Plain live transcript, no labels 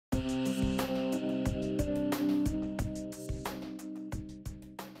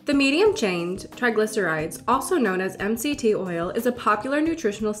The medium-chained triglycerides, also known as MCT oil, is a popular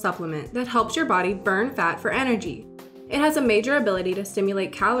nutritional supplement that helps your body burn fat for energy. It has a major ability to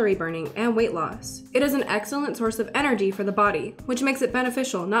stimulate calorie burning and weight loss. It is an excellent source of energy for the body, which makes it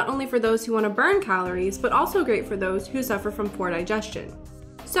beneficial not only for those who want to burn calories, but also great for those who suffer from poor digestion.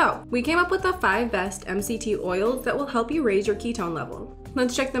 So, we came up with the 5 best MCT oils that will help you raise your ketone level.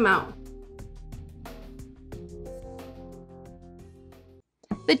 Let's check them out.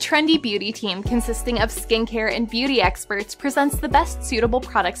 The trendy beauty team, consisting of skincare and beauty experts, presents the best suitable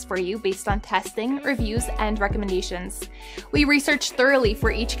products for you based on testing, reviews, and recommendations. We research thoroughly for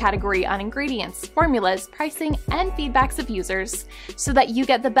each category on ingredients, formulas, pricing, and feedbacks of users so that you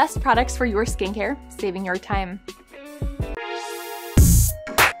get the best products for your skincare, saving your time.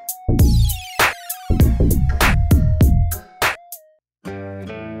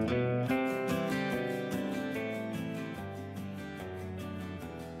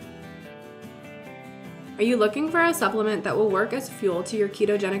 Are you looking for a supplement that will work as fuel to your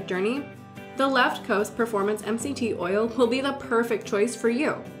ketogenic journey? The Left Coast Performance MCT Oil will be the perfect choice for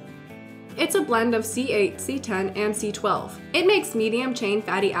you. It's a blend of C8, C10, and C12. It makes medium-chain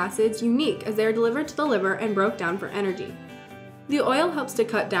fatty acids unique as they are delivered to the liver and broke down for energy. The oil helps to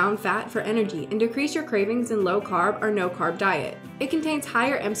cut down fat for energy and decrease your cravings in low-carb or no-carb diet. It contains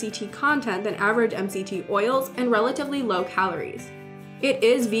higher MCT content than average MCT oils and relatively low calories. It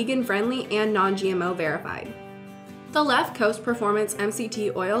is vegan-friendly and non-GMO verified. The Left Coast Performance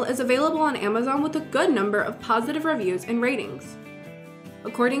MCT Oil is available on Amazon with a good number of positive reviews and ratings.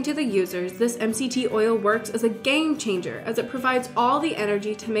 According to the users, this MCT oil works as a game changer as it provides all the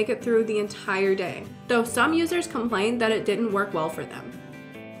energy to make it through the entire day, though some users complained that it didn't work well for them.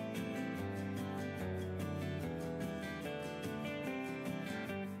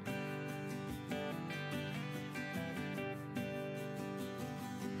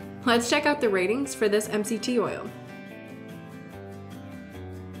 Let's check out the ratings for this MCT oil.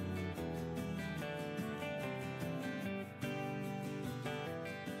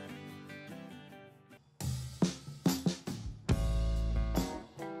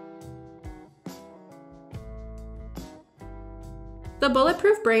 The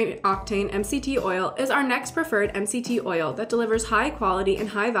Bulletproof Brain Octane MCT oil is our next preferred MCT oil that delivers high quality and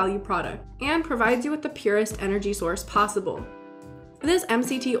high value product and provides you with the purest energy source possible. This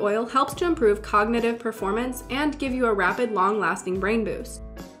MCT oil helps to improve cognitive performance and give you a rapid, long-lasting brain boost.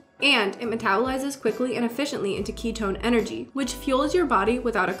 And it metabolizes quickly and efficiently into ketone energy, which fuels your body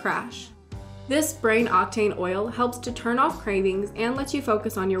without a crash. This Brain Octane oil helps to turn off cravings and lets you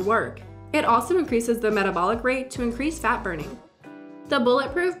focus on your work. It also increases the metabolic rate to increase fat burning. The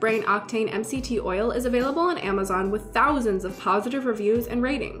Bulletproof Brain Octane MCT oil is available on Amazon with thousands of positive reviews and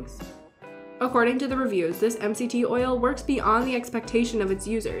ratings. According to the reviews, this MCT oil works beyond the expectation of its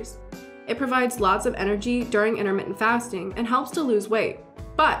users. It provides lots of energy during intermittent fasting and helps to lose weight.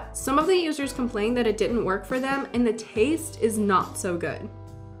 But some of the users complained that it didn't work for them and the taste is not so good.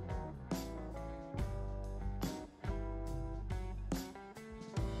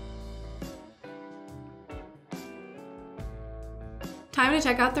 Time to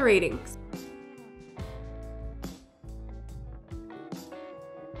check out the ratings.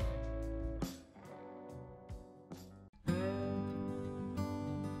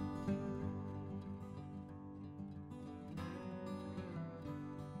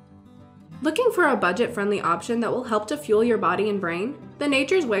 Looking for a budget-friendly option that will help to fuel your body and brain? The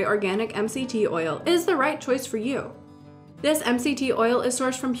Nature's Way Organic MCT Oil is the right choice for you. This MCT oil is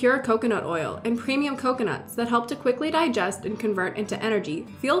sourced from pure coconut oil and premium coconuts that help to quickly digest and convert into energy,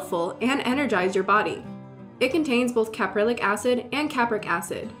 feel full, and energize your body. It contains both caprylic acid and capric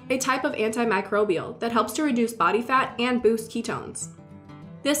acid, a type of antimicrobial that helps to reduce body fat and boost ketones.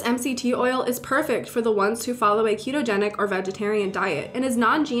 This MCT oil is perfect for the ones who follow a ketogenic or vegetarian diet and is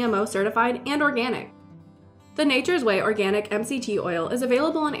non-GMO certified and organic. The Nature's Way Organic MCT Oil is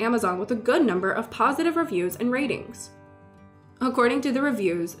available on Amazon with a good number of positive reviews and ratings. According to the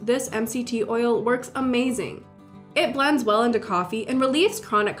reviews, this MCT oil works amazing. It blends well into coffee and relieves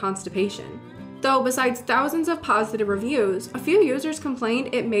chronic constipation. Though besides thousands of positive reviews, a few users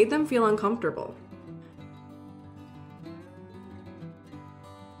complained it made them feel uncomfortable.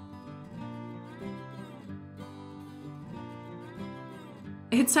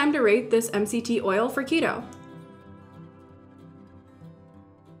 It's time to rate this MCT oil for keto.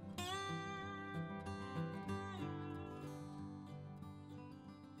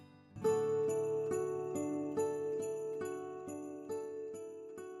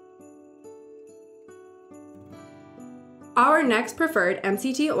 Our next preferred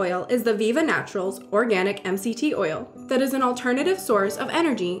MCT oil is the Viva Naturals Organic MCT Oil that is an alternative source of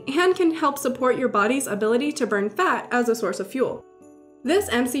energy and can help support your body's ability to burn fat as a source of fuel. This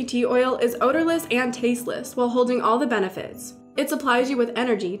MCT oil is odorless and tasteless while holding all the benefits. It supplies you with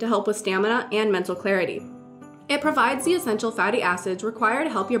energy to help with stamina and mental clarity. It provides the essential fatty acids required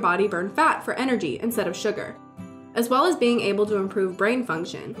to help your body burn fat for energy instead of sugar, as well as being able to improve brain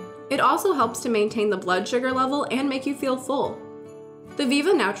function. It also helps to maintain the blood sugar level and make you feel full. The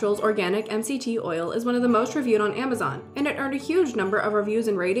Viva Naturals Organic MCT Oil is one of the most reviewed on Amazon, and it earned a huge number of reviews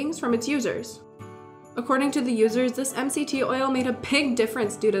and ratings from its users. According to the users, this MCT oil made a big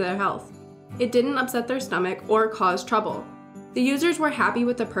difference due to their health. It didn't upset their stomach or cause trouble. The users were happy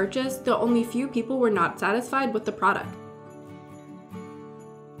with the purchase, though only few people were not satisfied with the product.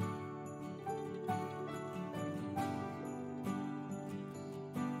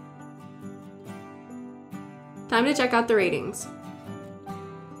 Time to check out the ratings.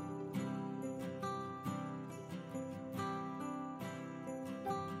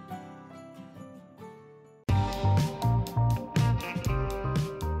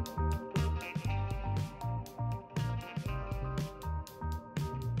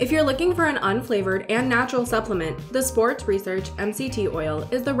 If you're looking for an unflavored and natural supplement, the Sports Research MCT Oil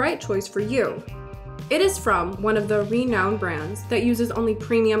is the right choice for you. It is from one of the renowned brands that uses only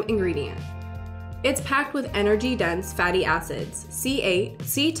premium ingredients. It's packed with energy-dense fatty acids, C8,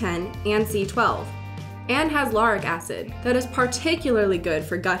 C10, and C12, and has lauric acid that is particularly good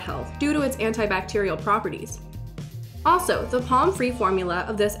for gut health due to its antibacterial properties. Also, the palm-free formula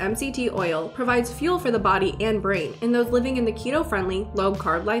of this MCT oil provides fuel for the body and brain in those living in the keto-friendly,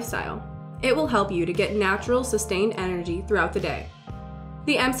 low-carb lifestyle. It will help you to get natural, sustained energy throughout the day.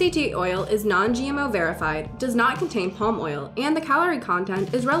 The MCT oil is non-GMO verified, does not contain palm oil, and the calorie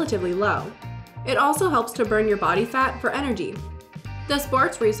content is relatively low. It also helps to burn your body fat for energy. The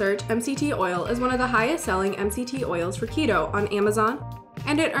Sports Research MCT Oil is one of the highest selling MCT oils for keto on Amazon,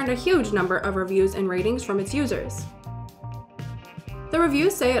 and it earned a huge number of reviews and ratings from its users. The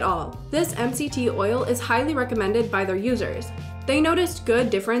reviews say it all. This MCT oil is highly recommended by their users. They noticed good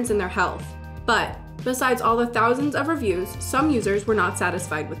difference in their health, but besides all the thousands of reviews, some users were not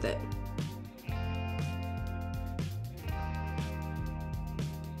satisfied with it.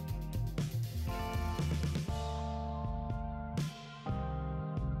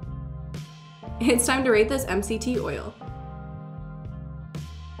 It's time to rate this MCT oil.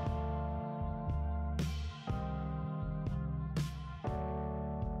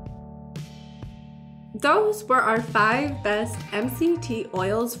 Those were our 5 best MCT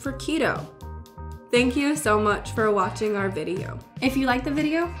oils for keto. Thank you so much for watching our video. If you liked the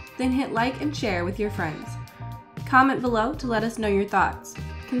video, then hit like and share with your friends. Comment below to let us know your thoughts.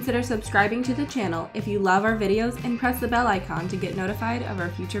 Consider subscribing to the channel if you love our videos and press the bell icon to get notified of our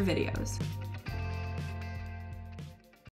future videos.